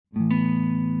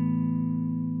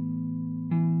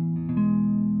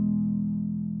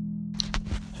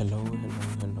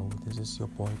is your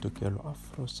boy Tokelo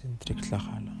Afrocentric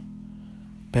Tlagala,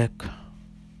 back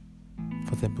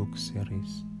for the book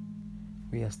series.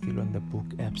 We are still on the book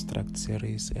Abstract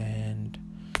series, and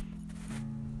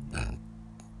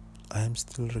I am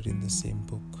still reading the same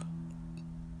book,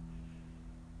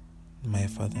 My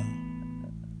Father,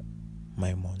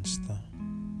 My Monster,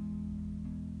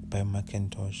 by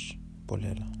Macintosh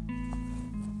Bolela.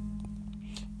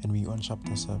 And we're on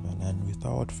chapter 7, and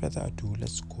without further ado,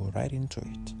 let's go right into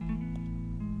it.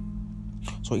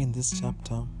 So in this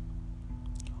chapter,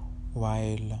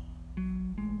 while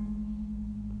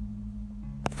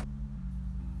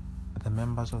the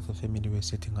members of the family were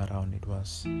sitting around, it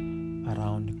was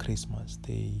around Christmas,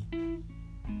 they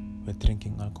were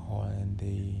drinking alcohol and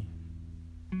they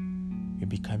were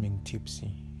becoming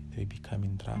tipsy, they were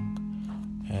becoming drunk.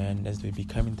 And as they were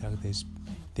becoming drunk,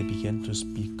 they began to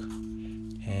speak.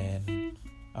 And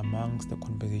amongst the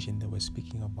conversation they were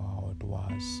speaking about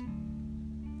was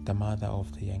the mother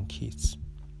of the young kids.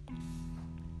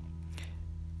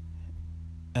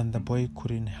 And the boy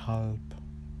couldn't help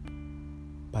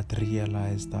but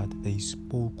realize that they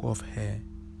spoke of her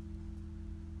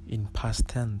in past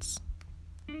tense.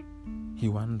 He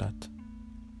wondered.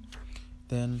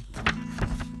 Then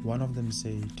one of them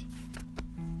said,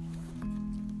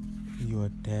 "Your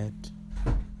dad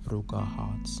broke our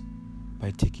hearts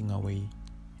by taking away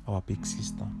our big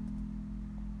sister."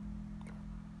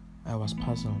 I was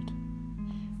puzzled.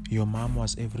 "Your mom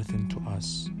was everything to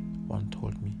us," one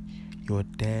told me. "Your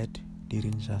dad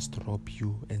didn't just rob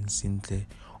you and Sintle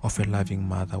of a loving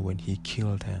mother when he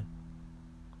killed her.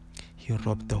 He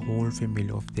robbed the whole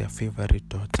family of their favorite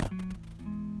daughter.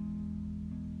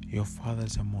 Your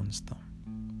father's a monster."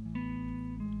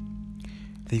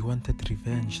 They wanted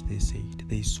revenge, they said.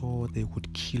 They saw they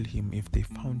would kill him if they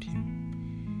found him.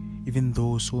 Even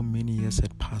though so many years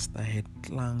had passed, I had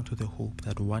clung to the hope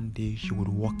that one day she would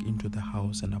walk into the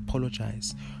house and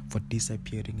apologize for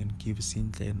disappearing and give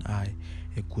Sintle and I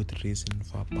a good reason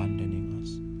for abandoning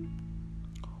us.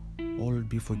 All would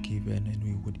be forgiven and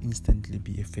we would instantly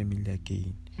be a family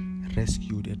again,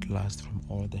 rescued at last from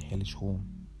all the hellish home.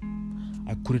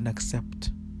 I couldn't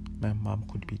accept my mom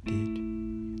could be dead.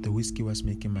 The whiskey was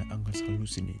making my uncles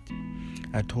hallucinate.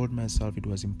 I told myself it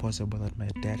was impossible that my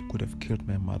dad could have killed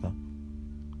my mother.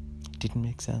 It didn't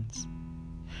make sense.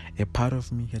 A part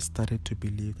of me had started to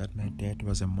believe that my dad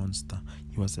was a monster.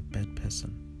 He was a bad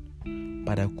person.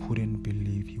 But I couldn't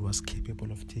believe he was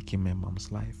capable of taking my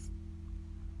mom's life.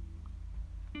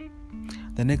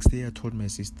 The next day I told my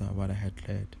sister what I had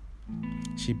read.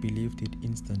 She believed it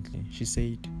instantly. She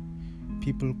said,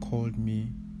 "People called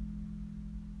me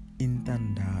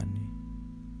Intandani,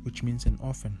 which means an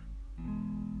orphan."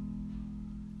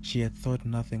 She had thought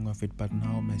nothing of it, but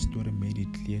now my story made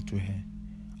it clear to her.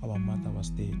 Our mother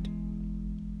was dead.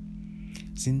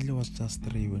 Sintle was just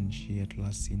 3 when she had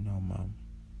last seen our mom.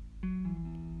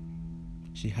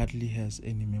 She hardly has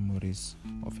any memories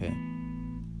of her.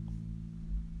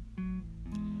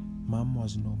 Mom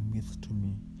was no myth to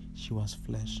me. She was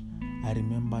flesh. I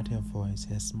remembered her voice,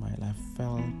 her smile. I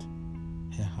felt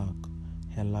her hug,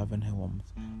 her love and her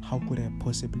warmth. How could I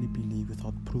possibly believe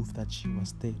without proof that she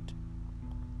was dead?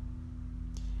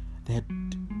 There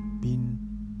had been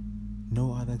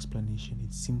no other explanation.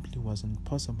 It simply wasn't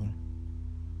possible.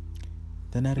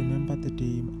 Then I remembered the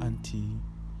day Auntie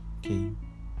came,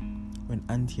 when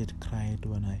Auntie had cried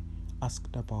when I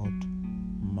asked about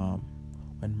Mom,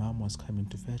 when Mom was coming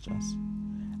to fetch us.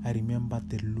 I remembered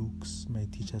the looks my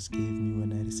teachers gave me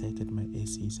when I recited my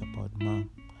essays about Mom.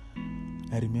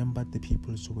 I remembered the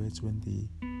people's words when they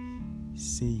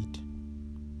said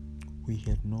we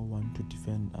had no one to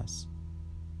defend us.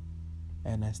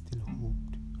 And I still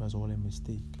hoped it was all a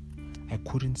mistake. I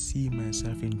couldn't see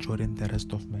myself enjoying the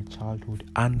rest of my childhood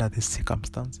under these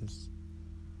circumstances.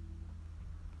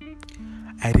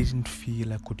 I didn't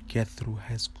feel I could get through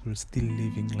high school still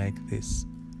living like this.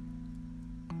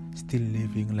 Still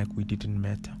living like we didn't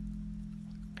matter.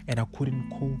 And I couldn't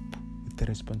cope with the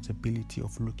responsibility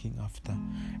of looking after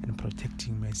and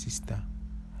protecting my sister.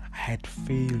 I had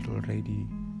failed already.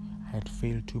 I had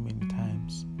failed too many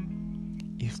times.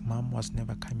 If Mom was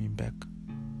never coming back,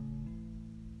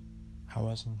 I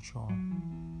wasn't sure.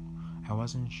 I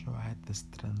wasn't sure I had the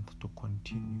strength to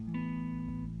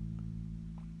continue.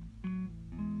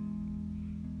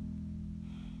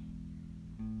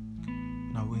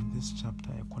 Now in this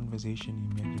chapter, a conversation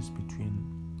emerges between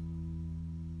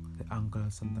the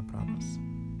uncles and the brothers.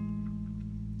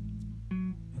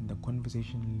 And the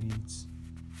conversation leads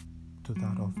to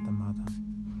that of the mother,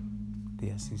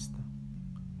 their sister.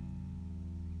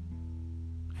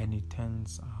 And it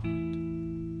turns out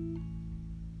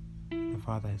the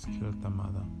father has killed the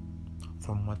mother,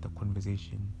 from what the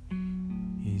conversation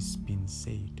is being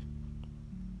said.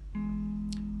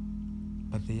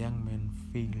 But the young man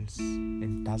fails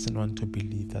and doesn't want to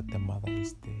believe that the mother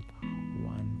is dead.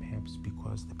 One, perhaps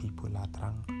because the people are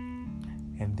drunk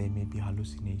and they may be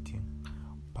hallucinating,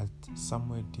 but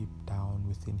somewhere deep down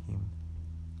within him,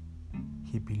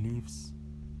 he believes,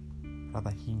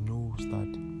 rather he knows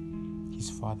that his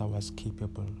father was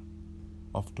capable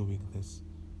of doing this,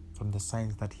 from the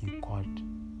signs that he got,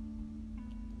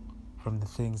 from the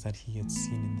things that he had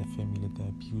seen in the family, the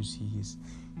abuse he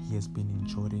has been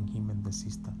enduring, him and the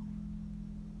sister.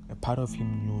 A part of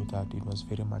him knew that it was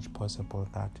very much possible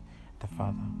that the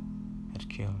father had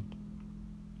killed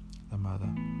the mother.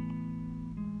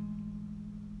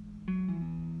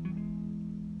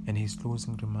 And his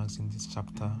closing remarks in this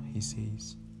chapter, he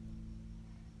says,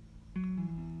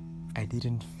 I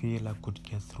didn't feel I could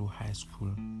get through high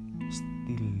school,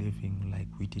 still living like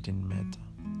we didn't matter.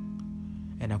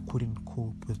 And I couldn't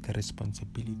cope with the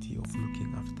responsibility of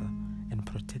looking after and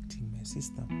protecting my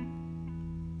sister.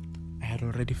 I had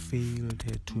already failed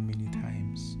her too many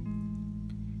times.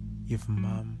 If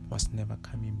mom was never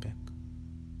coming back,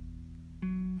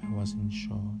 I wasn't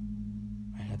sure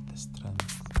I had the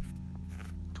strength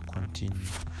to continue.